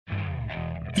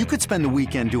You could spend the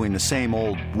weekend doing the same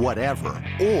old whatever,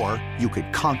 or you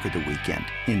could conquer the weekend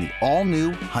in the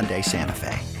all-new Hyundai Santa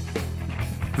Fe.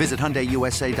 Visit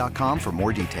HyundaiUSA.com for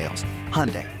more details.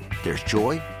 Hyundai, there's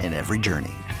joy in every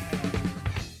journey.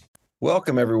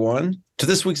 Welcome, everyone, to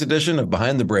this week's edition of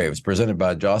Behind the Braves, presented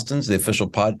by Jostens, the official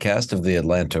podcast of the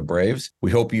Atlanta Braves.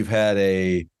 We hope you've had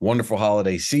a wonderful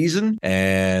holiday season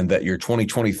and that your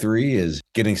 2023 is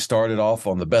getting started off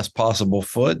on the best possible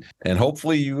foot. And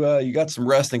hopefully you got some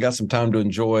rest and got some time to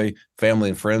enjoy family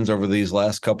and friends over these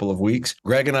last couple of weeks.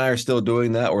 Greg and I are still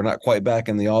doing that. We're not quite back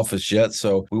in the office yet,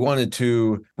 so we wanted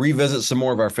to revisit some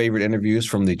more of our favorite interviews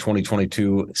from the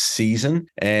 2022 season.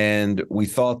 And we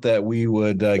thought that we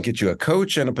would get you a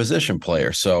coach and a position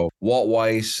player. So Walt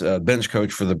Weiss, bench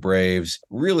coach for the Braves,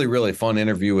 really, really fun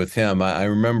interview with him. I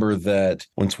remember that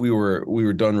once we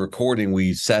were done recording,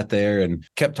 we sat there and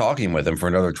kept talking with him for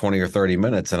another 20 or 30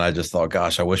 minutes. And I just thought,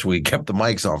 gosh, I wish we kept the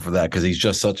mics on for that because he's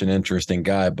just such an interesting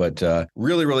guy. But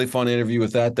really, really fun interview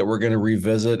with that we're going to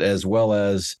revisit, as well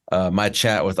as my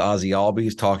chat with Ozzie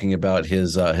Albies talking about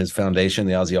his foundation,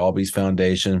 the Ozzie Albies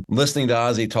Foundation. Listening to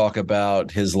Ozzie talk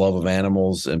about his love of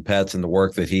animals and pets and the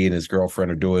work that he and his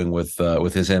girlfriend are doing with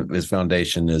his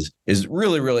foundation is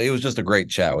really, really, it was just a great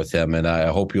chat with him. And I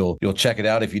hope you'll check it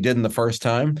out if you didn't the first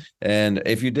time. And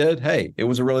if you did, hey, it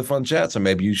was a really fun chat. So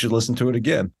maybe you should listen to it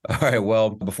again. All right.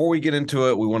 Well, before we get into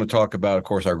it, we want to talk about, of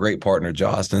course, our great partner,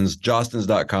 Jostens,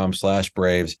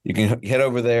 jostens.com/Braves. You can head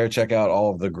over there, check out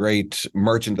all of the great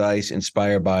merchandise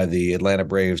inspired by the Atlanta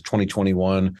Braves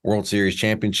 2021 World Series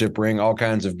championship ring, all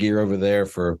kinds of gear over there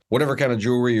for whatever kind of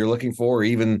jewelry you're looking for, or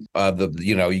even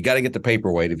you got to get the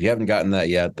paperweight. If you haven't gotten that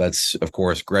yet, that's, of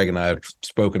course, Greg and I have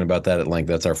spoken about that at length.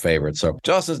 That's our favorite. So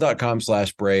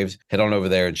jostens.com/Braves. Head on over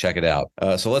there and check it out.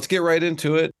 So let's get right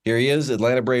into it. Here he is,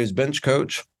 Atlanta Braves bench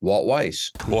coach, Walt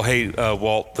Weiss. Well, hey,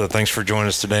 Walt, thanks for joining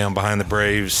us today on Behind the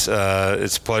Braves.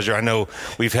 It's a pleasure. I know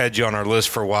we've had you on our list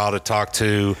for a while to talk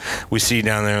to. We see you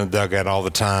down there in the dugout all the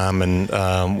time,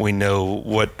 and we know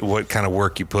what kind of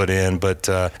work you put in. But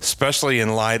especially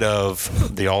in light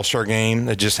of the All-Star game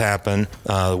that just happened,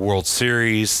 the World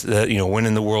Series,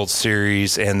 winning the World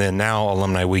Series, and then now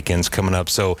Alumni Weekend's coming up.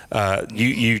 So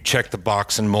you check the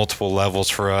box in multiple levels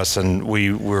for us, and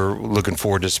we're looking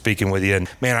forward to speaking with you. And,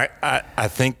 man, I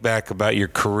think back about your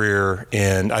career,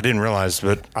 and I didn't realize,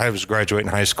 but I was graduating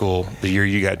high school the year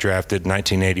you got drafted,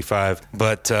 1985.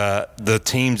 But the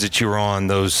teams that you were on,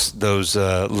 those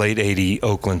late 80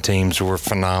 Oakland teams were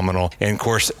phenomenal. And, of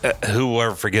course, who will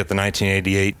ever forget the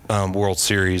 1988 World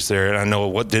Series there? And I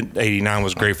know 89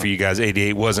 was great for you guys,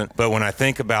 88 wasn't. But when I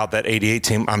think about that 88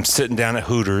 team, I'm sitting down at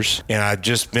Hooters, and I'd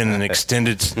just been in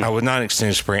I was not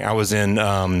extended spring. I was in,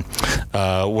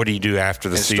 what do you do after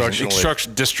the season?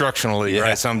 Destruction League, yeah.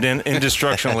 Right? So I'm in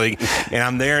Destruction League, and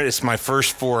I'm there. It's my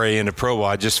first foray into pro ball.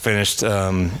 I just finished,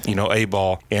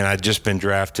 A-ball, and I'd just been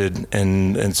drafted,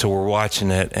 and so we're watching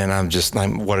it,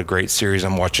 and what a great series.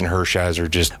 I'm watching Hershiser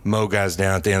just mow guys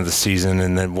down at the end of the season,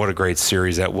 and then what a great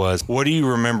series that was. What do you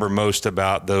remember most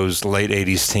about those late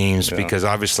 80s teams? Yeah. Because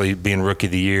obviously being Rookie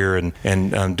of the Year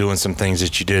and doing some things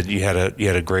that you did, you had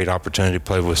a great opportunity to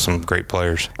play with some great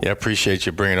players. Yeah, I appreciate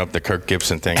you bringing up the Kirk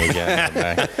Gibson thing again.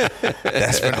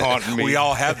 That's been haunting me. We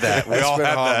all have that. We all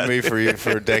have that. Me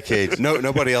for decades.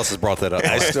 Nobody else has brought that up.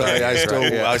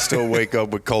 I still wake up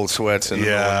with cold sweats in the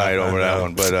middle of the night over that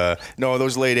one. But no,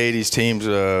 those late 80s teams,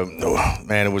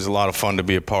 man, it was a lot of fun to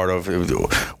be a part of.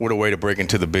 What a way to break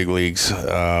into the big leagues.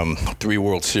 3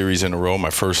 World Series in a row, my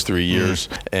first 3 years,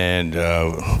 and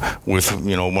with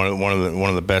one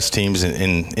of the best teams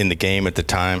in the game at the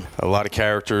time. A lot of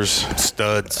characters,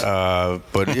 studs.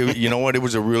 But you know what? It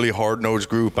was a really hard-nosed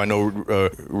group. I know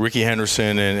Ricky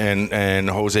Henderson and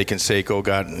Jose Canseco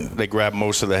grabbed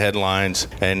most of the headlines,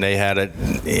 and they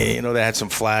had some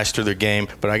flash to their game.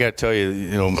 But I got to tell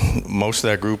you, most of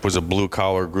that group was a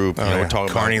blue-collar group. We're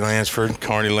talking Carney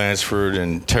Lansford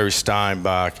and Terry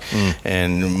Steinbach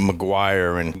and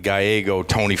McGuire and Gallego,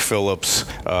 Tony Phillips,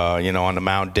 on the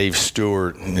mound, Dave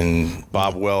Stewart and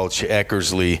Bob Welch,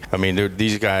 Eckersley. I mean,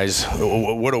 these guys,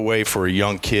 what a way for a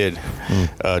young kid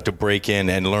to break in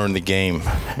and learn the game.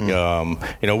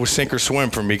 It was sink or swim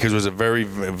for me because it was a very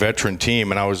veteran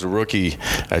team, and I was a rookie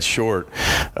at short.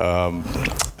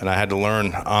 And I had to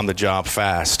learn on the job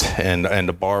fast, and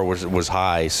the bar was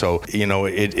high. So,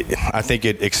 I think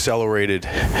it accelerated,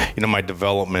 my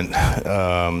development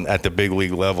at the big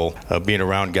league level, being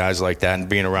around guys like that and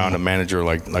being around a manager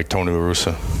like Tony La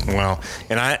Russa. Well,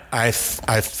 and I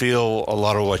feel a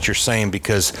lot of what you're saying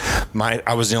because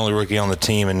I was the only rookie on the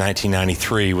team in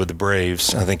 1993 with the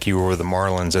Braves. I think you were with the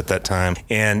Marlins at that time.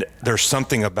 And there's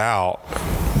something about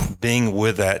being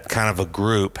with that kind of a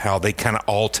group, how they kind of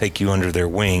all take you under their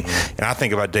wing. And I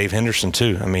think about Dave Henderson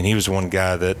too. I mean, he was one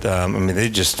guy that, they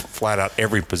just flat out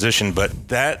every position, but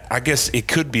that, I guess it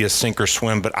could be a sink or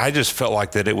swim, but I just felt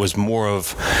like that it was more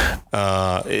of,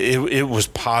 it was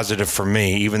positive for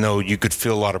me, even though you could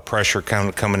feel a lot of pressure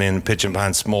coming in and pitching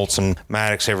behind Smoltz and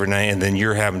Maddox every night, and then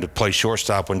you're having to play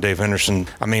shortstop when Dave Henderson,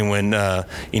 when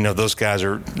those guys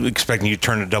are expecting you to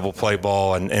turn a double play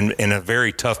ball and in a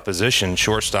very tough position,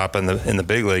 shortstop in the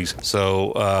big leagues.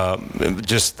 So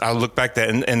I look back at that,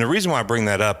 and the reason why I bring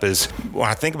that up is when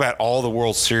I think about all the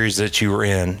World Series that you were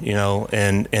in,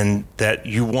 and that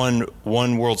you won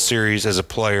one World Series as a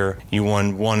player, you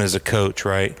won one as a coach,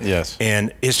 right? Yes.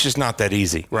 And it's just not that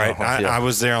easy, right? I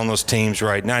was there on those teams,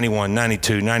 right? 91,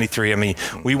 92, 93.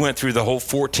 We went through the whole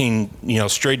 14,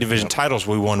 straight division titles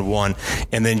we won,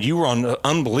 and then you were on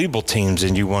unbelievable teams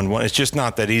and you won one. It's just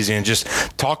not that easy. And just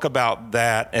talk about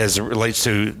that as it relates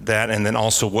to that, and then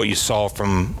also what you saw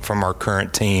from our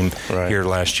current team here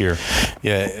last year.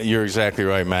 Yeah, you're exactly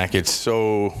right, Mac. It's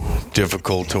so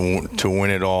difficult to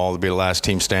win it all, to be the last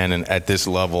team standing at this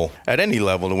level, at any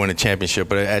level, to win a championship.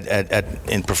 But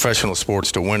in professional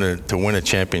sports, to win a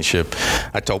championship,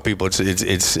 I tell people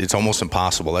it's almost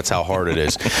impossible. That's how hard it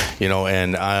is,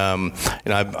 And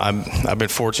I've been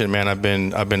fortunate, man. I've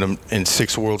been in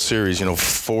 6 World Series.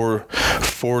 4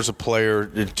 as a player,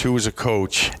 2 as a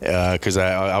coach, because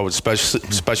I was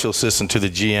special assistant to the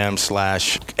GM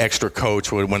 / extra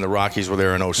coach when the Rockies were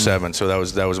there in 2007. So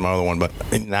that was my other one. But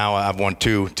now I've won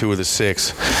 2 of the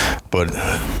 6. But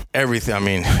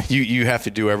everything, you have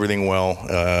to do everything well.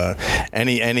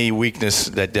 Any weakness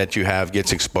that you have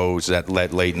gets exposed that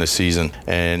late in the season,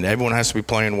 and everyone has to be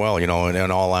playing well, in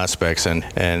all aspects.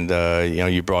 And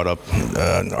you brought up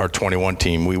our 21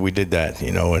 team. We did that,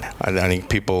 and I think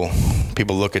people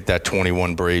look at that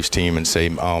 21 Braves team and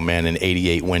say, oh man, an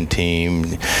 88 win team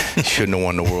shouldn't have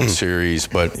won the World Series.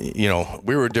 But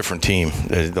we were a different team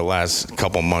the last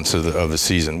couple months of the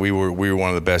season. We were one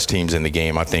of the best teams in the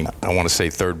game. I think I want to say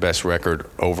 3rd best record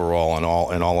overall in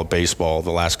all of baseball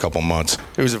the last couple months.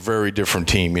 It was a very different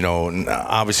team.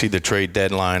 Obviously the trade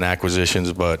deadline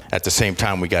acquisitions, but at the same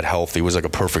time we got healthy. It was like a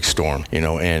perfect storm. And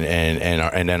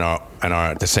then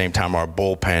at the same time our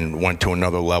bullpen went to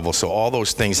another level. So all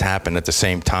those things happened at the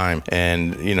same time,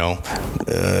 and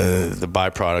the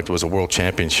byproduct was a world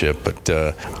championship. But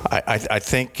I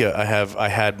think I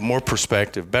had more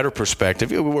perspective, better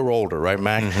perspective. We were older, right,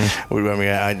 Mac? Mm-hmm. I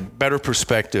had better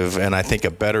perspective, and I think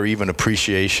a better even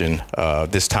appreciation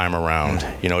this time around.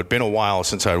 It'd been a while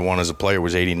since I won as a player. It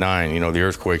was '89. The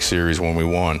Earthquake series when we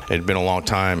won. It'd been a long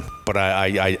time. But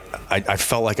I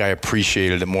felt like I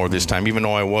appreciated it more this time, even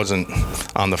though I wasn't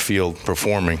on the field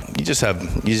performing. You just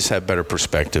have better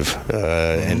perspective,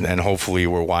 and hopefully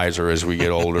we're wiser as we get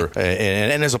older.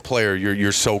 And as a player,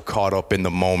 you're so caught up in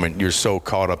the moment, you're so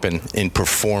caught up in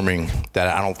performing that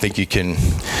I don't think you can.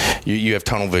 You have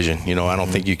tunnel vision. I don't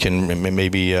think you can.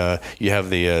 Maybe you have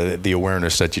the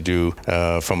awareness that you do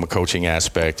from a coaching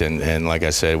aspect, and like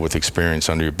I said, with experience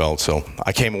under your belt. So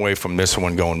I came away from this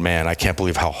one going, man, I can't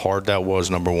believe how hard that was,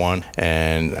 number one,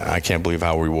 and I can't believe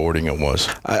how rewarding it was.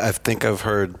 I think I've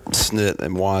heard Snit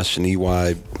and Wash and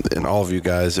EY and all of you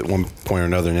guys at one point or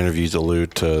another in interviews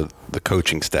allude to the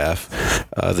coaching staff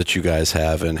that you guys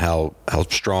have and how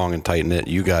strong and tight-knit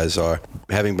you guys are.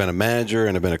 Having been a manager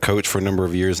and have been a coach for a number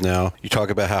of years now, you talk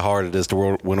about how hard it is to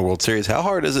win a World Series. How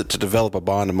hard is it to develop a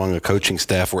bond among a coaching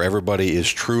staff where everybody is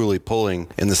truly pulling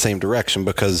in the same direction?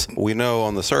 Because we know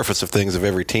on the surface of things of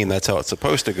every team, that's how it's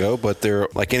supposed to go, but they're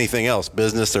like anything else.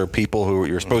 Business, there are people who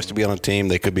you're supposed to be on a team,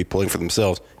 they could be pulling for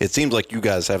themselves. It seems like you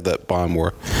guys have that bond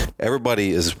where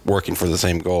everybody is working for the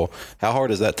same goal. How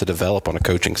hard is that to develop on a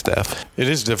coaching staff? It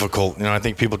is difficult. I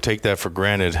think people take that for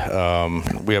granted.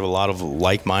 We have a lot of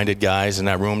like-minded guys in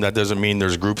that room. That doesn't mean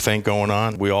there's groupthink going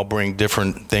on. We all bring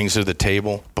different things to the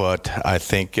table, but I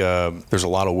think there's a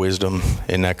lot of wisdom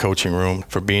in that coaching room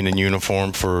for being in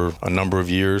uniform for a number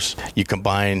of years. You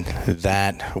combine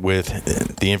that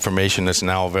with the information that's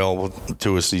now available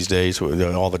to us these days, with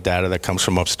all the data that comes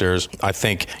from upstairs. I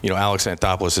think, Alex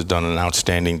Anthopoulos has done an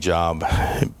outstanding job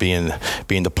being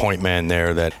the point man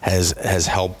there that has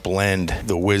helped blend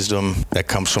the wisdom that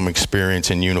comes from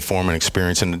experience in uniform and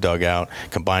experience in the dugout,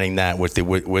 combining that with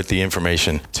the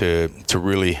information to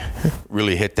really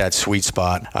hit that sweet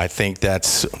spot. I think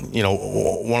that's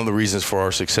one of the reasons for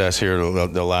our success here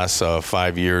the last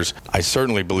 5 years. I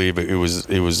certainly believe it was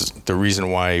the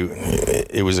reason why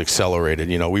it was accelerated.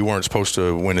 We weren't supposed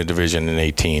to win a division in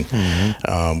 18.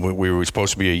 Mm-hmm. We were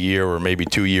supposed to be a year or maybe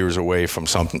 2 years away from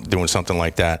doing something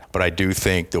like that. But I do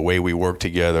think the way we work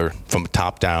together from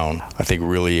top down, I think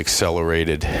really accelerated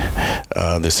accelerated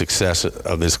the success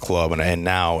of this club, and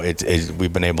now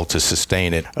we've been able to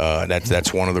sustain it.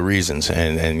 That's one of the reasons.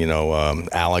 And you know,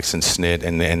 Alex and Snit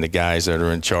and the guys that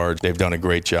are in charge, they've done a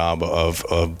great job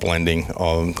of blending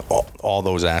all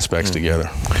those aspects together.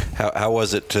 How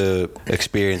was it to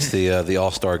experience the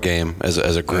All-Star game as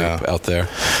a group out there?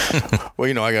 Well,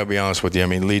 you know, I got to be honest with you. I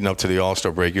mean, leading up to the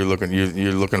All-Star break, you're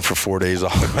looking for 4 days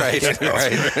off. Right,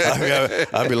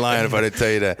 right. I'd be lying if I didn't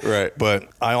tell you that. Right. But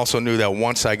I also knew that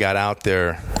once I got out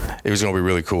there, it was going to be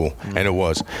really cool, and it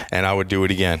was. And I would do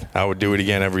it again. I would do it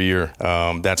again every year.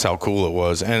 That's how cool it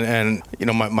was. And you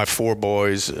know, my 4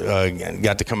 boys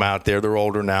got to come out there. They're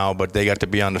older now, but they got to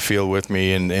be on the field with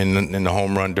me in the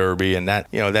home run derby, and that,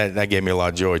 you know, that gave me a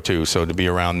lot of joy too. So to be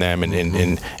around them and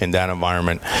in that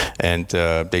environment, and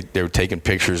they were taking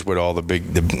pictures with all the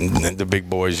big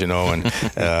boys, you know,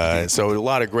 and so a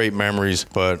lot of great memories.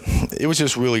 But it was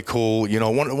just really cool. You know,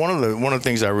 one of the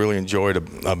things I really enjoyed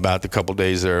about the couple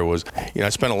days there was, you know, I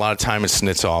spent a lot of time in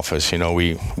Snit's office. You know,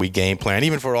 we game plan,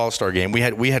 even for All-Star game. We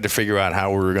had to figure out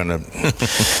how we were going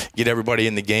to get everybody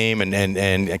in the game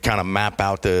and kind of map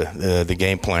out the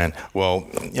game plan. Well,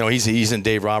 you know, he's in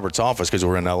Dave Roberts' office because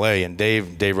we're in LA, and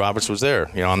Dave Roberts was there,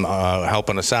 you know,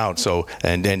 helping us out. So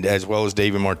and as well as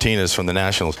David Martinez from the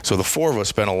Nationals. So the 4 of us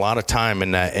spent a lot of time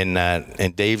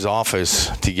in Dave's office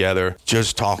together,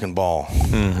 just talking ball,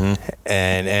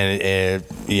 and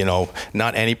you know,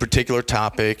 not any particular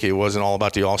topic. It wasn't all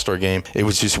about the All-Star game. It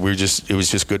was just it was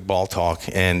just good ball talk,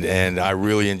 and I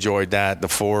really enjoyed that. The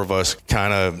 4 of us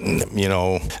kind of, you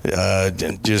know,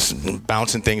 just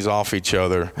bouncing things off each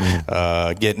other,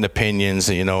 getting opinions,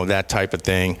 you know, that type of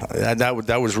thing.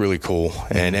 That was really cool.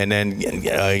 And then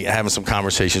having some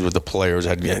conversations with the players.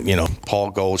 You know,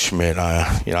 Paul Goldschmidt.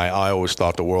 You know, I always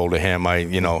thought the world of him.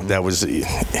 You know, that was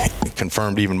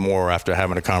confirmed even more after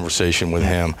having a conversation with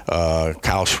him.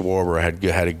 Kyle Schwarber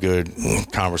had a good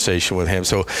conversation with him.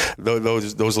 So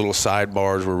those little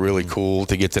sidebars were really cool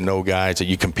to get to know guys that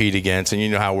you compete against. And you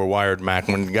know how we're wired, Mac.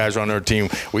 When guys are on our team,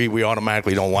 we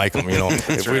automatically don't like them. You know,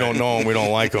 if we don't know them, we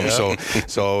don't like them. Yeah.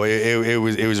 So it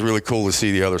was really cool to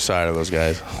see the other side of those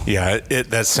guys. Yeah,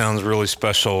 that sounds really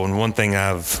special. And one thing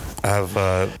I've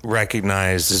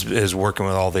recognized is working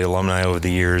with all the alumni over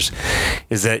the years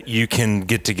is that you can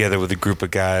get together with a group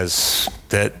of guys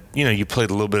that, you know, you played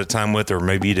a little bit of time with, or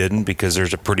maybe you didn't, because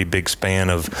there's a pretty big span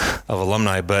of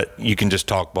alumni, but you can just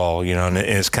talk ball, you know, and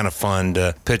it's kind of fun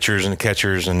to pitchers and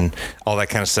catchers and all that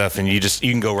kind of stuff. And you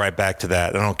can go right back to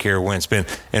that. I don't care when it's been.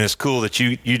 And it's cool that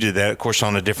you did that, of course,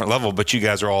 on a different level, but you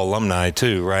guys are all alumni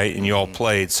too, right? And you all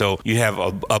played. So you have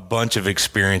a bunch of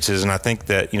experiences. And I think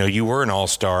that, you know, you were an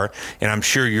all-star, and I'm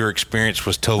sure your experience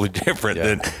was totally different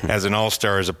than as an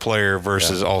all-star as a player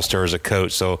versus all-star as a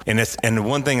coach. So, and the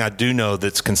one thing I do know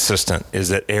that's consistent is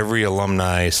that every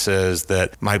alumni says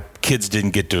that my kids didn't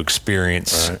get to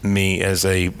experience me as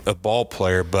a ball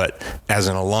player, but as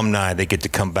an alumni, they get to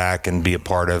come back and be a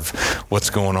part of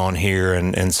what's going on here.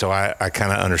 And so I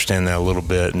kind of understand that a little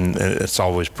bit, and it's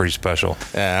always pretty special.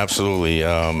 Yeah, absolutely. You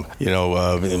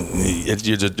know, it's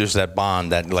just that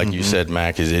bond that, like you said,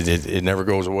 Mac, it never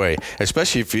goes away,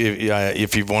 especially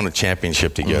if you've won a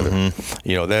championship together.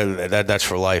 You know, that's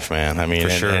for life, man. I mean,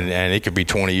 and it could be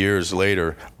 20 years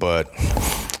later, but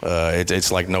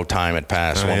it's like no time had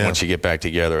passed once you get back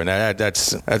together, and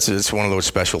it's one of those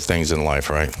special things in life,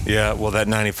 right? Yeah. Well, that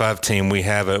 '95 team, we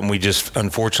have it, and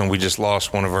unfortunately we just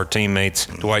lost one of our teammates,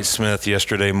 Dwight Smith,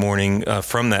 yesterday morning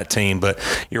from that team. But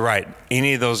you're right.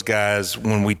 Any of those guys,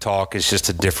 when we talk, it's just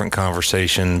a different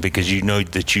conversation, because you know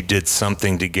that you did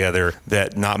something together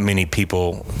that not many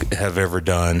people have ever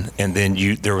done, and then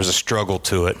there was a struggle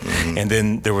to it, and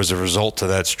then there was a result to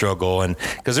that struggle, and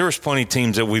because there was plenty of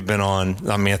teams that we've been on.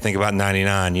 I mean, I think about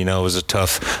 '99, you know, it was a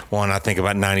tough one. I think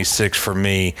about '96 for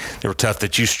me. They were tough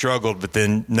that you struggled, but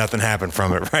then nothing happened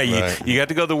from it, right? You got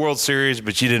to go to the World Series,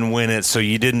 but you didn't win it, so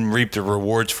you didn't reap the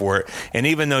rewards for it. And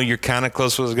even though you're kind of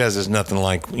close with those guys, there's nothing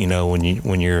like, you know, when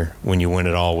you win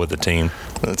it all with the team.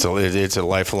 It's a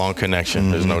lifelong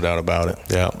connection. There's no doubt about it.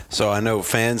 Yeah. So I know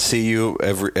fans see you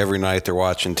every night. They're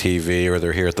watching TV or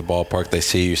they're here at the ballpark. They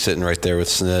see you sitting right there with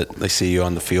Snit. They see you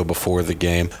on the field before the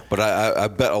game. But I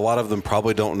bet a lot of them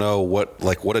probably don't know what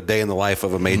a day in the life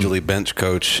of a major league bench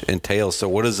coach entails. So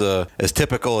what is as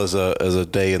typical as a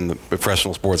day in the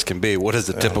professional sports can be? What does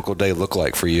a typical day look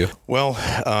like for you? Well,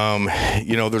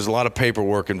 you know, there's a lot of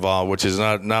paperwork involved, which is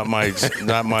not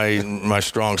my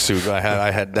strong suit. I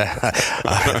had that.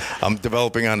 I'm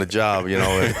developing on the job,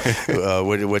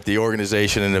 with the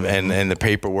organization and the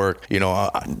paperwork.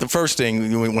 The first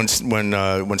thing when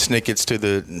Snit gets to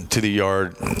the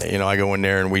yard, I go in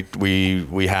there and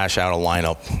we hash out a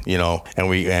lineup, and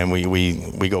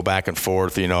we go back and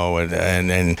forth,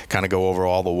 and kind of go over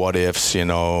all the what ifs,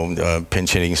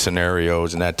 pinch hitting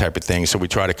scenarios and that type of thing. So we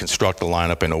try to construct the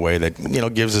lineup in a way that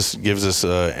gives us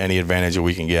any advantage that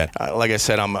we can get. Like I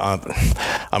said,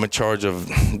 I'm in charge of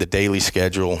the daily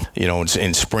schedule.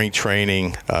 In spring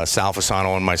training, Sal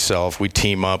Fasano and myself, we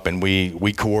team up and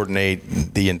we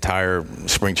coordinate the entire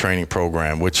spring training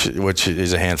program, which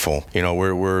is a handful.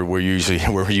 We're usually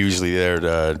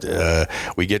there.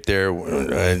 We get there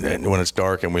when it's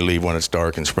dark and we leave when it's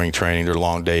dark. In spring training, they're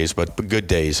long days, but good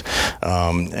days.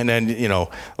 And then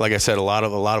like I said, a lot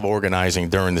of organizing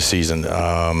during the season.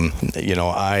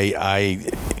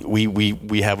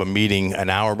 We have a meeting an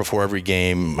hour before every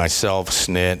game. Myself,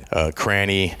 Snit,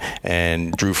 Cranny,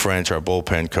 and Drew French, our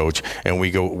bullpen coach, and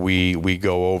we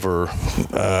go over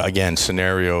again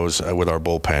scenarios with our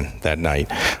bullpen that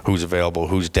night. Who's available?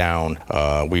 Who's down?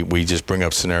 We just bring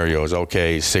up scenarios.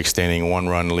 Okay, 6th inning,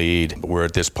 1-run lead. We're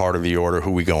at this part of the order.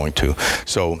 Who are we going to?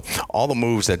 So all the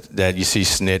moves that you see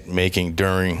Snit making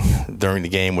during the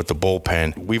game with the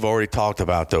bullpen, we've already talked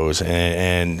about those,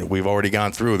 and we've already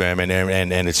gone through them, and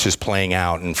it's just playing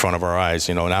out in front of our eyes.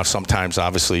 Now sometimes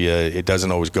obviously it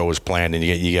doesn't always go as planned, and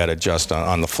you got to adjust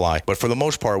on the fly. But for the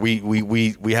most part,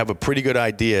 we have a pretty good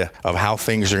idea of how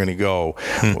things are going to go.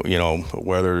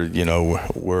 Whether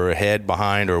we're ahead,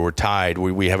 behind, or we're tied,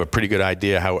 we have a pretty good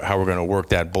idea how we're going to work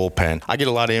that bullpen. I get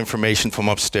a lot of information from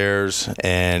upstairs,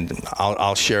 and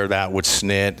I'll share that with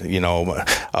Snit.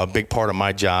 A big part of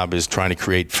my job is trying to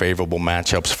create favorable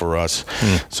matchups for us.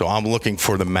 So I'm looking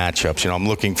for the matchups. I'm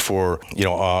looking for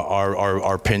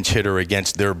our pinch hitter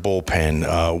against their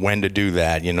bullpen, when to do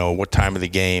that, what time of the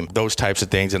game, those types of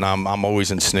things. And I'm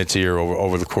always in Snit's ear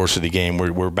over the course of the game.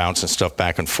 We're bouncing stuff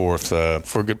back and forth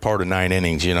for a good part of 9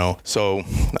 innings. So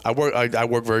I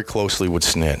work very closely with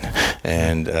Snit,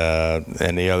 and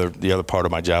the other part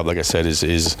of my job, like I said,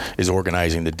 is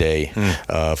organizing the day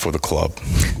for the club.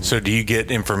 So do you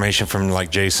get information from like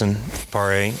Jason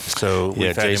Paré? So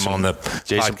we've had him on the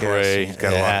Jason podcast.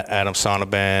 Paré, Adam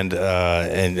Sonnabend,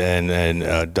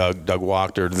 and Doug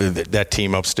Wachter. That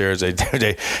team upstairs,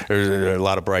 there's a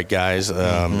lot of bright guys,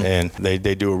 and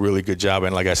they do a really good job.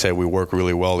 And like I said, we work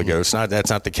really well together. That's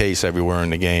not the case everywhere in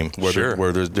the game. Where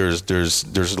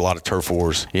there's a lot of turf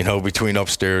wars, between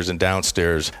upstairs and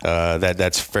downstairs.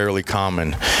 That's fairly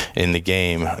common in the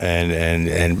game,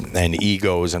 and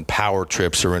egos and power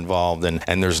trips are involved,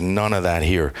 and there's none of that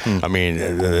here. I mean,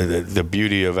 the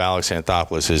beauty of Alex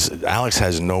Anthopoulos is Alex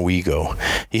has no ego.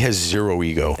 He has zero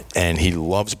ego, and he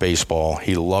loves baseball.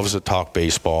 He loves to talk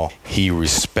baseball. He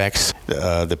respects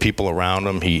the people around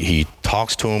him. He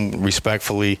talks to them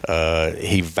respectfully.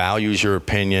 He values your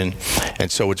opinion,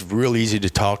 and so it's real easy to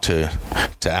talk to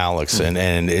Alex,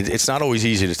 and it's not always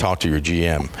easy to talk to your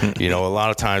GM. A lot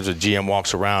of times the GM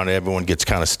walks around, everyone gets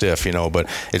kind of stiff, but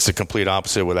it's the complete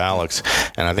opposite with Alex.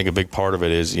 And I think a big part of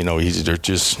it is,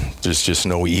 there's just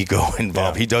no ego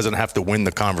involved. He doesn't have to win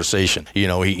the conversation.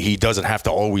 He doesn't have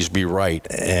to always be right.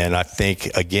 And I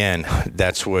think, again,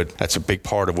 that's a big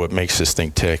part of what makes this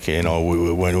thing tick.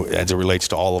 When as it relates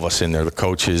to all of us in there, the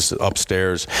coaches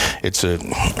upstairs, it's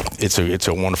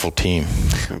a wonderful team.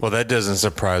 Well, that doesn't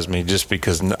surprise me, just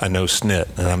because I know Snit,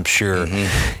 and I'm sure,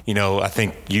 I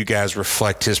think you guys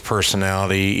reflect his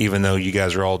personality, even though you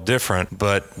guys are all different.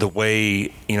 But the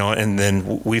way, and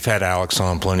then we've had Alex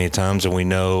on plenty of times, and we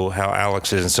know how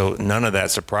Alex is, and so none of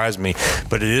that surprised me.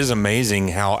 But it is amazing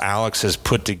how Alex has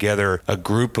put together a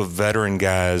group of veteran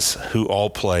guys who all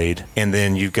played, and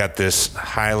then you've got this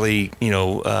highly,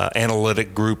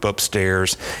 analytic group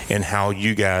upstairs, and how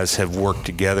you guys have worked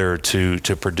together to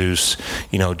produce,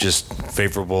 just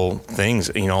favorable things,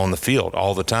 on the field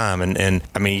all the time. And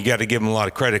I mean, you got to give them a lot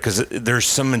of credit, because there's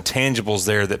some intangibles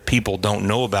there that people don't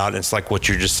know about. And it's like what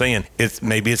you're just saying.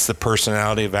 Maybe it's the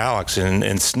personality of Alex and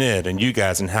Snit and you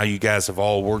guys, and how you guys have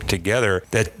all worked together,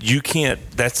 that you can't.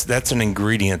 That's an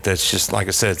ingredient that's just, like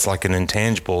I said, it's like an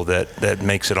intangible that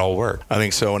makes it all work. I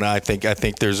think so, and I think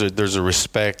there's a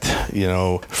respect,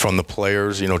 from the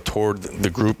players, toward the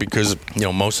group, because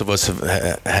most of us have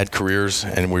had careers,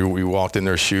 and we walked in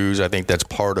their shoes. I think that's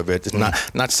part of it. It's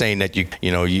not saying that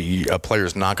a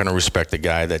player's not going to respect a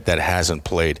guy that hasn't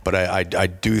played, but I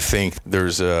do think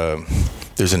there's a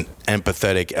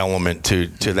empathetic element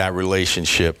to that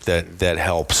relationship that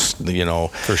helps,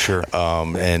 For sure.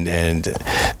 And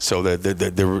so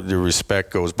the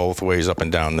respect goes both ways up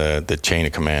and down the chain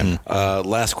of command.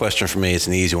 Last question for me. It's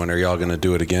an easy one. Are y'all going to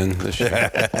do it again this year?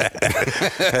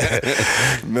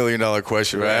 $1 million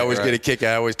question. Right? I always get a kick.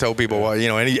 I always tell people,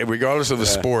 regardless of the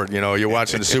sport, you're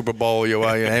watching the Super Bowl, you're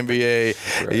watching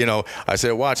NBA, right. I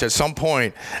said, watch, at some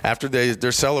point after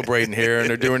they're celebrating here and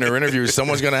they're doing their interviews,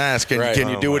 someone's going to ask, can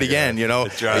you do it again? It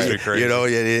drives me crazy.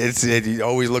 It's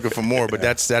always looking for more, but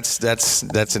that's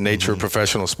the nature of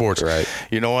professional sports. Right.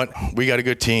 You know what? We got a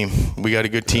good team. We got a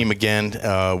good team again.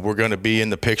 We're going to be in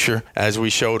the picture as we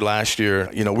showed last year.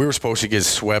 We were supposed to get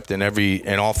swept in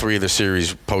all three of the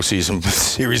postseason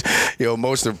series.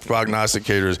 Most of the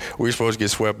prognosticators, we were supposed to get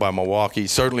swept by Milwaukee,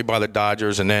 certainly by the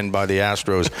Dodgers, and then by the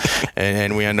Astros,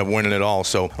 and we end up winning it all.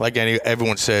 So, like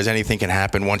everyone says, anything can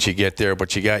happen once you get there,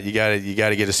 but you got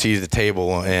to get a seat at the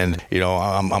table, and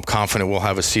I'm confident we'll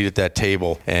have a seat at that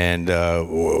table. And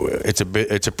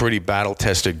it's a pretty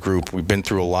battle-tested group. We've been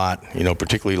through a lot,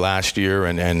 particularly last year,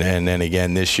 and then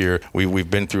again this year. We've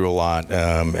been through a lot,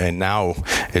 and now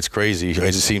it's crazy.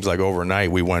 It just seems like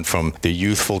overnight we went from the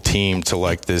youthful team to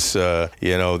like this,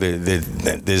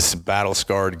 this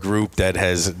battle-scarred group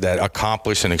that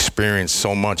accomplished and experienced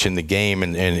so much in the game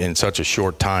in such a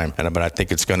short time. But I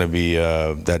think it's going to be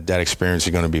that experience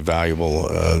is going to be valuable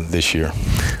this year.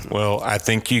 Well, I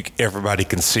think everybody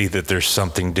can see that there's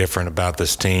something different about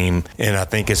this team, and I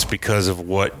think it's because of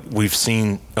what we've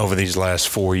seen over these last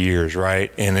 4 years,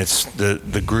 right? And it's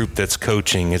the group that's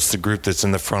coaching, it's the group that's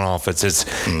in the front office,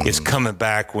 it's coming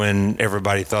back when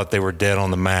everybody thought they were dead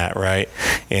on the mat, right?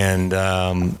 And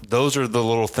those are the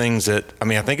little things that,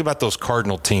 I think about those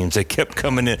Cardinal teams. They kept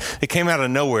coming in. They came out of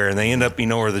nowhere, and they end up,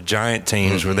 where the Giant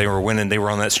teams, where they were winning, they were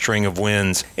on that string of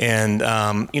wins. And,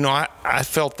 I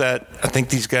felt that I think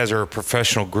these guys are a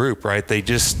professional group, right? They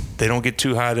don't get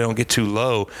too high, they don't get too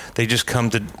low. They just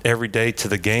come to every day to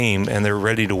the game, and they're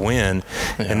ready to win.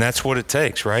 Yeah. And that's what it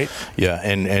takes, right? Yeah,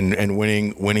 and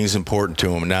winning is important to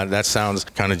them. Now, that sounds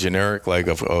kind of generic, like,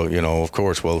 of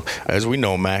course. Well, as we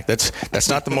know, Mac, that's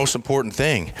not the most important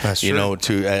thing. That's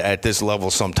true. At this level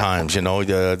sometimes,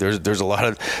 there's a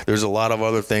lot of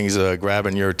other things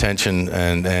grabbing your attention,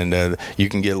 and you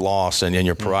can get lost, and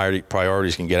your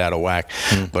priorities can get out of whack.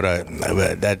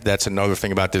 But that's another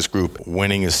thing about this group.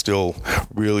 Winning is still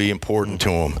really important to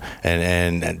them,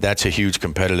 and that's a huge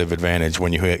competitive advantage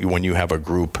when you have a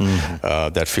group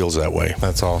that feels that way.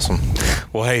 That's awesome.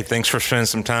 Well, hey, thanks for spending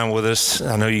some time with us.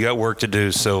 I know you got work to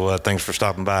do, so thanks for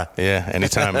stopping by. Yeah,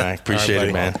 anytime, man. Appreciate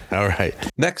it, man. All right.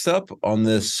 Next up on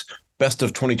this Best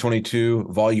of 2022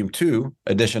 Volume 2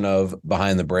 edition of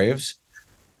Behind the Braves,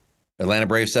 Atlanta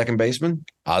Braves second baseman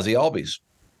Ozzie Albies.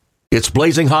 It's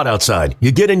blazing hot outside.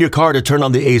 You get in your car to turn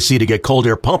on the AC to get cold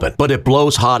air pumping, but it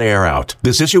blows hot air out.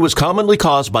 This issue is commonly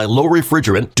caused by low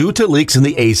refrigerant due to leaks in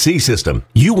the AC system.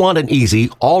 You want an easy,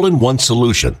 all-in-one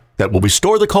solution that will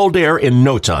restore the cold air in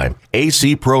no time.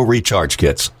 AC Pro Recharge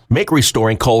Kits make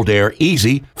restoring cold air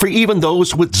easy for even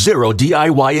those with zero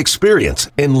DIY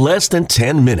experience in less than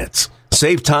 10 minutes.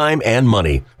 Save time and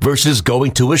money versus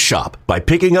going to a shop by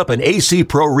picking up an AC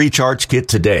Pro Recharge Kit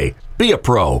today. Be a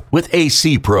pro with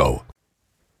AC Pro.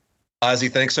 Ozzie,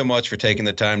 thanks so much for taking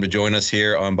the time to join us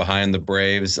here on Behind the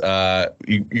Braves.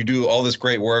 You do all this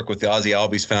great work with the Ozzie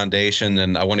Albies Foundation,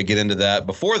 and I want to get into that.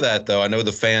 Before that, though, I know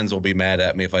the fans will be mad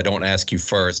at me if I don't ask you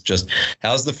first. Just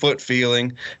how's the foot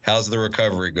feeling? How's the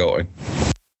recovery going?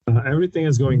 Everything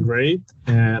is going great,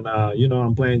 and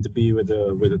I'm planning to be with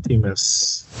the team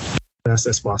as best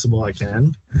as possible I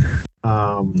can.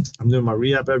 I'm doing my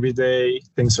rehab every day.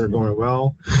 Things are going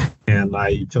well, and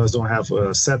I just don't have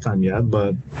a set time yet,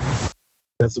 but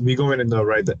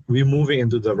we're moving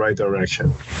into the right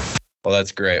direction. Well,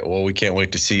 that's great. Well, we can't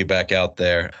wait to see you back out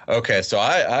there. Okay, so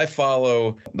I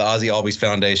follow the Ozzie Albies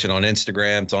Foundation on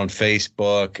Instagram. It's on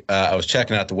Facebook. I was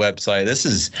checking out the website.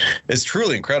 It's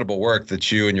truly incredible work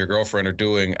that you and your girlfriend are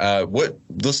doing.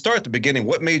 Let's start at the beginning.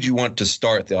 What made you want to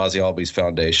start the Ozzie Albies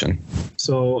Foundation?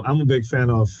 So I'm a big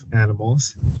fan of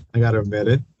animals. I got to admit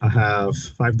it. I have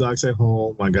 5 dogs at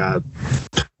home. I got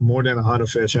more than 100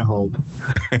 fish at home.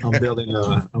 I'm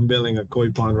building a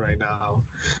koi pond right now.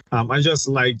 I just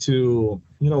like to,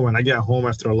 when I get home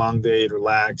after a long day,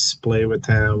 relax, play with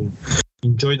them,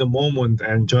 enjoy the moment,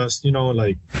 and just,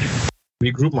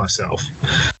 regroup myself.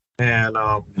 And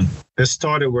it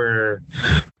started where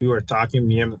we were talking,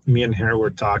 me and her were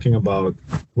talking about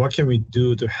what can we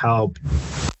do to help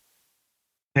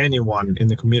anyone in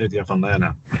the community of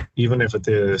Atlanta, even if it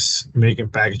is making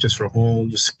packages for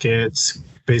homes, kids,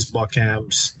 baseball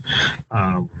camps,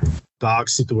 dog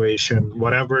situation,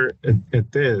 whatever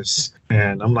it is.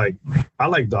 And I'm like, I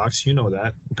like dogs, you know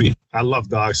that. I love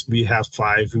dogs. We have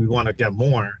 5. We want to get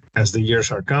more as the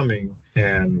years are coming.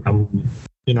 And I'm,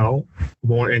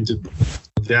 more into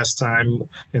less time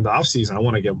in the off season. I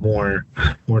want to get more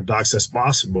dogs as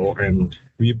possible. And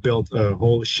we built a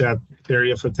whole shed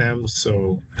area for them,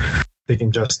 so they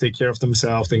can just take care of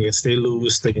themselves. They can stay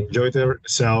loose. They can enjoy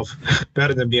themselves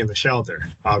better than being in the shelter,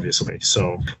 obviously.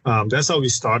 So that's how we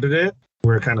started it.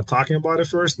 We're kind of talking about it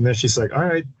first, and then she's like, all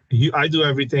right, I do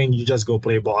everything. You just go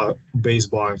play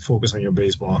baseball and focus on your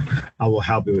baseball. I will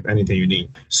help you with anything you need.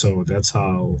 So that's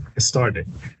how it started,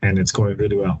 and it's going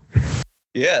really well.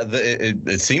 Yeah,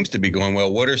 it seems to be going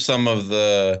well. What are some of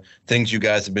the things you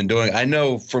guys have been doing? I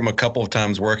know from a couple of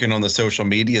times working on the social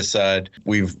media side,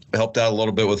 we've helped out a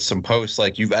little bit with some posts.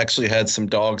 Like you've actually had some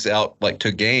dogs out like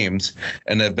to games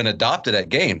and have been adopted at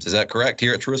games. Is that correct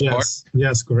here at Truist Park?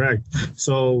 Yes, correct.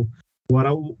 So what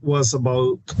I was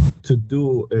about to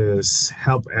do is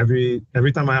help every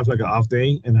time I have like an off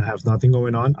day and I have nothing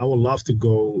going on. I would love to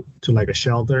go to like a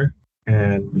shelter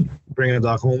and bring a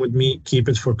dog home with me, keep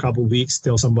it for a couple of weeks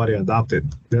till somebody adopt it.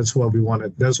 That's what we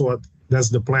wanted. That's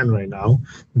the plan right now.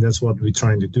 That's what we're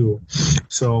trying to do.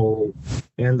 So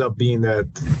end up being that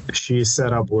she's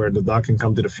set up where the dog can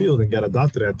come to the field and get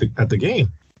adopted at the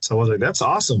game. So I was like, that's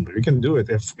awesome. We can do it.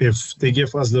 If they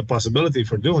give us the possibility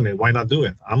for doing it, why not do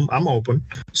it? I'm open.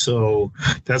 So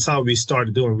that's how we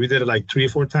started doing it. We did it like 3 or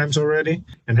 4 times already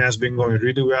and has been going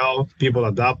really well. People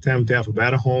adopt them. They have a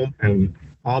better home, and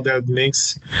all that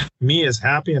makes me as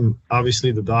happy, and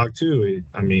obviously the dog too.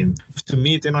 I mean, to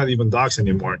me, they're not even dogs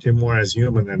anymore. They're more as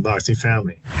human than dogs. They're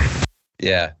family.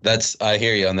 Yeah, I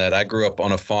hear you on that. I grew up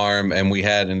on a farm, and we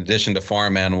had, in addition to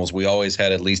farm animals, we always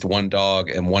had at least 1 dog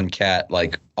and 1 cat,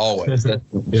 like always. That's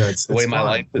it's the way my fun.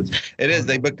 life is. It is.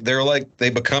 They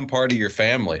become part of your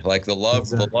family. Like the love,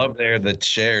 Exactly. The love there that's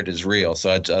shared is real.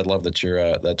 So I love that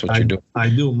that's what you're doing. I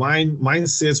do. Mine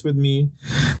sits with me.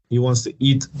 He wants to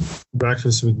eat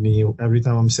breakfast with me every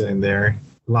time I'm sitting there.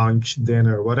 Lunch,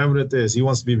 dinner, whatever it is, he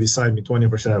wants to be beside me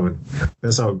 24/7.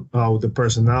 That's how the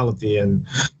personality and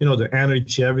the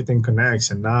energy, everything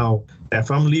connects. And now, if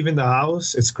I'm leaving the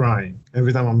house, it's crying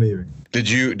every time I'm leaving. Did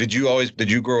you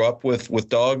grow up with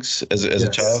dogs as a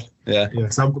child? Yeah.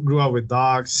 Yes, I grew up with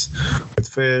dogs, with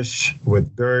fish,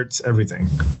 with birds, everything.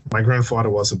 My grandfather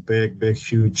was a big,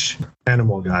 huge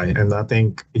animal guy, and I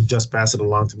think he just passed it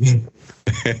along to me.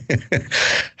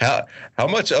 How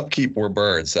much upkeep were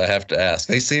birds? I have to ask.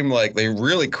 They seem like they're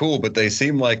really cool, but they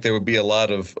seem like there would be a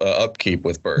lot of upkeep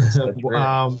with birds.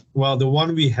 Well, the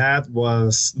one we had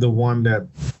was the one that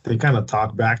they kind of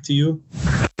talk back to you.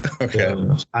 Okay.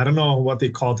 I don't know what they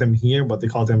called him here, but they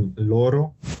called him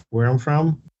loro, where I'm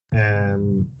from.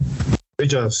 And they're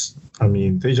just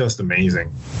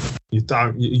amazing.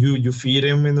 You feed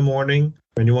him in the morning.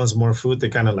 When he wants more food, they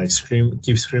kind of like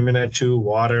keep screaming at you,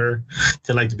 water.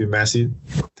 They like to be messy.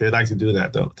 They like to do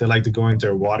that though. They like to go into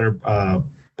a water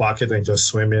bucket and just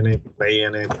swim in it, lay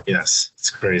in it. Yes,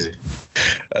 it's crazy.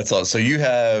 That's all. So you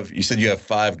said you have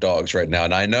 5 dogs right now,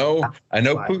 and I know 5.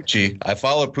 Poochie. I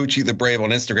follow Poochie the Brave on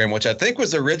Instagram, which I think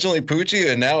was originally Poochie,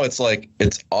 and now is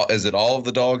it all of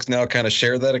the dogs now kind of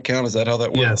share that account? Is that how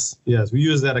that works? Yes. We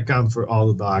use that account for all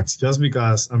the dogs, just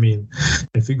because,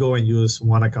 if you go and use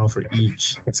one account for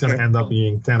each, it's going to end up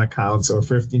being 10 accounts or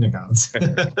 15 accounts.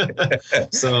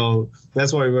 So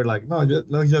that's why we're like, no,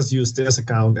 let's just use this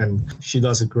account, and she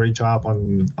does a great job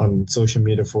on social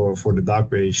media for the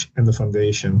dog page and the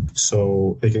foundation,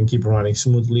 so it can keep running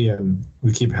smoothly, and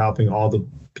we keep helping all the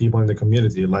people in the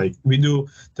community. Like we do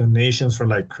donations for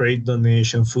like crate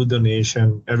donation, food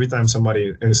donation, every time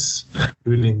somebody is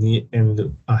really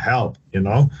needing help,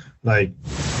 like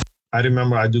I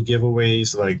remember I do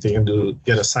giveaways, like they can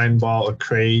get a signed ball, a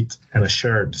crate, and a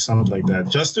shirt, something like that,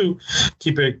 just to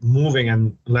keep it moving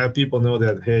and let people know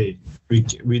that, hey,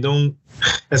 we don't.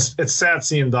 It's sad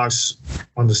seeing dogs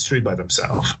on the street by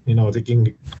themselves. They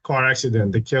can car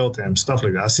accident, they kill them, stuff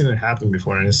like that. I've seen it happen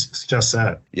before, and it's just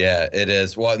sad. Yeah, it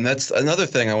is. Well, and that's another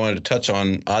thing I wanted to touch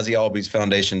on.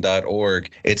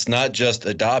 OzzyAlbiesFoundation.org. It's not just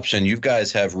adoption. You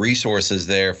guys have resources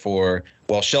there for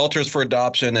shelters for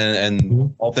adoption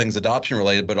and all things adoption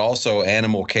related, but also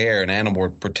animal care and animal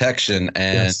protection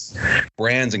and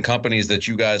brands and companies that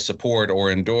you guys support or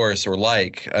endorse or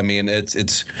like.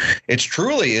 It's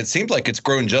truly, it seems like it's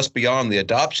grown just beyond the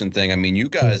adoption thing. You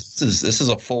guys, this is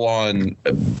a full-on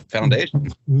foundation.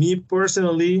 Me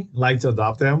personally like to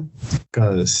adopt them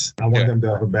because I want them to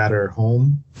have a better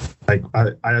home. Like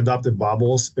I adopted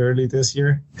Bubbles early this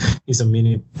year. He's a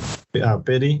mini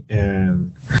pitty,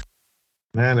 and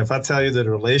man, if I tell you the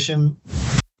relationship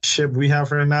relationship we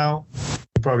have right now,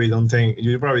 you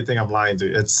probably think I'm lying to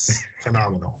you. It's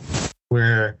phenomenal.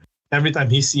 Where every time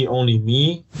he see only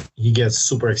me, he gets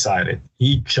super excited.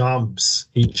 He jumps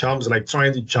like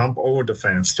trying to jump over the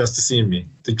fence just to see me,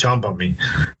 to jump on me.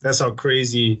 That's how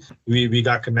crazy we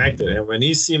got connected. And when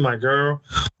he see my girl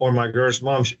or my girl's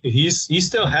mom, he's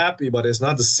still happy, but it's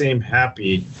not the same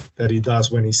happy that he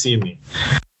does when he see me.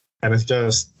 And it's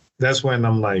just, that's when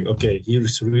I'm like, okay,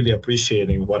 he's really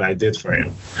appreciating what I did for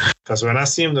him. Because when I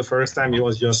see him the first time, he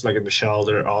was just like in the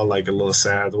shelter, all like a little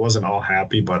sad. Wasn't all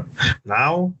happy. But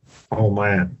now, oh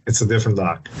man, it's a different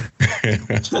dog.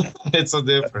 It's a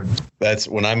different. That's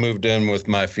when I moved in with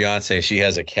my fiance. She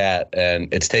has a cat, and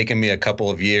it's taken me a couple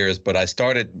of years, but I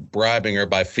started bribing her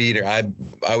by feeding her.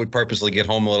 I would purposely get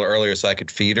home a little earlier so I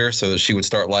could feed her so that she would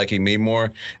start liking me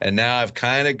more. And now I've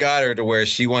kind of got her to where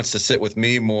she wants to sit with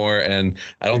me more. And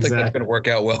I don't think that's going to work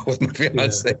out well with my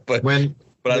fiance. Yeah.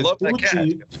 But I love that cat.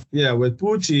 Yeah, with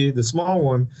Poochie, the small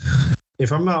one,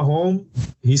 if I'm not home,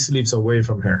 he sleeps away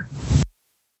from her.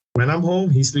 When I'm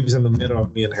home, he sleeps in the middle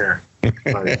of me and her.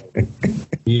 Like,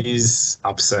 he's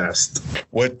obsessed.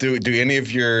 What do any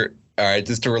of your, all right,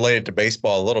 just to relate it to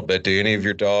baseball a little bit, do any of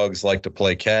your dogs like to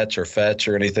play catch or fetch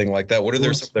or anything like that? What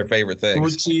are some of their favorite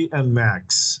things? Poochie and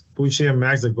Max,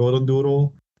 the golden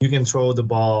doodle, you can throw the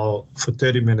ball for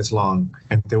 30 minutes long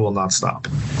and they will not stop.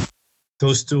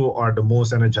 Those two are the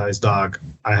most energized dog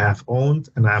I have owned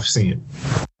and I've seen.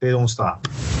 They don't stop.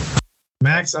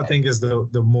 Max, I think, is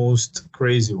the most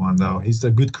crazy one, though. He's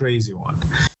the good crazy one.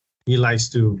 He likes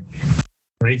to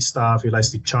break stuff. He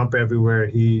likes to jump everywhere.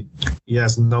 He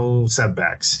has no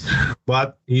setbacks.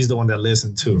 But he's the one that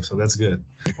listens, too, so that's good.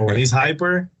 But when he's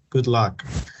hyper, good luck.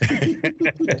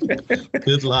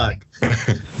 Good luck.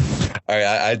 All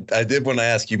right, I did want to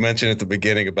ask, you mentioned at the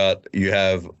beginning about you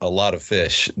have a lot of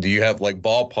fish. Do you have, like,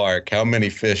 ballpark, how many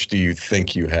fish do you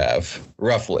think you have,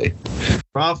 roughly?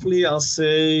 Roughly, I'll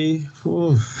say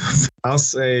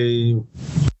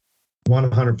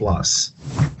 100 plus.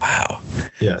 Wow.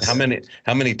 Yes. How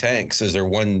many tanks? Is there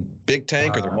one big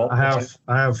tank or are there multiple?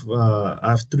 I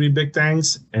have 3 big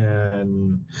tanks,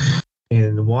 and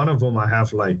in one of them I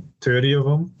have like 30 of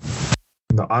them.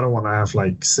 In the other one I have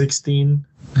like 16.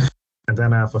 And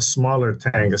then I have a smaller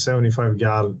tank, a 75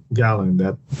 gallon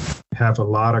that have a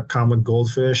lot of common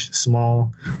goldfish,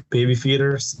 small baby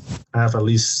feeders. I have at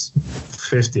least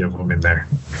 50 of them in there.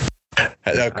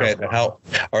 Okay.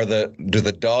 Do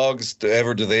the dogs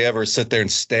ever sit there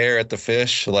and stare at the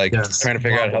fish, like trying to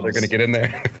figure out how they're going to get in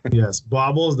there? Yes.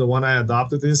 Bobbles, the one I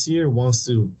adopted this year, wants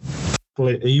to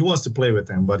play. He wants to play with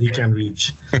them, but he can't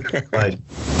reach. Like,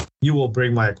 you will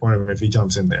break my aquarium if he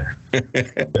jumps in there.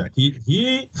 Yeah,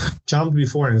 he jumped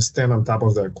before and stand on top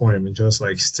of the aquarium and just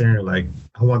like staring like,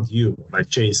 I want you, like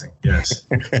chasing. Yes,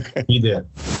 he did.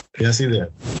 Yes, he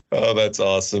did. Oh, that's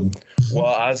awesome. Well,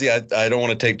 Ozzie, I don't want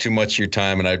to take too much of your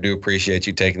time, and I do appreciate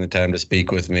you taking the time to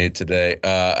speak with me today.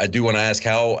 I do want to ask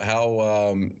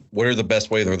what are the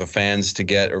best ways for the fans to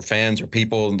get, or fans or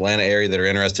people in the Atlanta area that are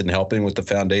interested in helping with the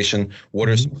foundation? What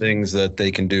are some things that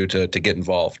they can do to get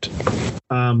involved?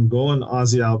 Go on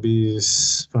Ozzie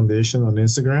Albies Foundation on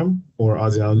Instagram or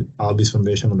Ozzie Albies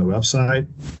Foundation on the website,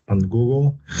 on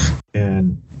Google,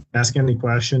 and ask any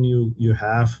question you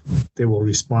have. They will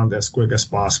respond as quick as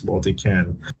possible they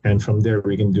can. And from there,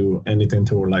 we can do anything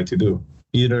they would like to do.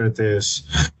 Either it is,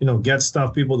 get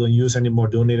stuff people don't use anymore,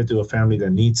 donate it to a family that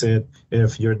needs it.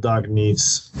 If your dog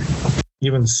needs,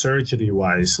 even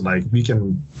surgery-wise, like we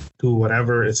can do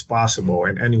whatever is possible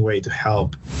in any way to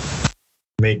help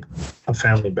make a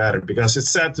family better, because it's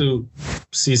sad to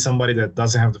see somebody that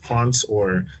doesn't have the funds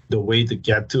or the way to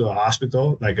get to a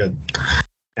hospital, like a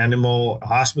animal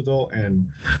hospital,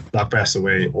 and dog passed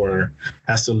away or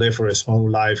has to live for his whole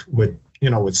life with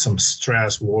some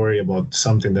stress, worry about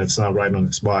something that's not right on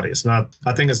his body.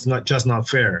 I think it's not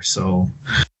fair. So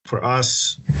for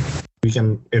us,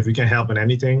 if we can help in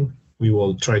anything, we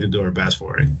will try to do our best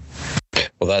for it.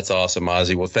 Well, that's awesome,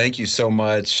 Ozzie. Well, thank you so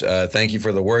much. Thank you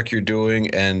for the work you're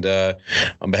doing. And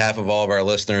on behalf of all of our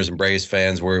listeners and Braves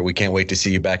fans, we can't wait to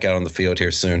see you back out on the field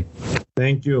here soon.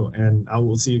 Thank you. And I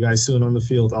will see you guys soon on the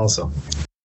field also.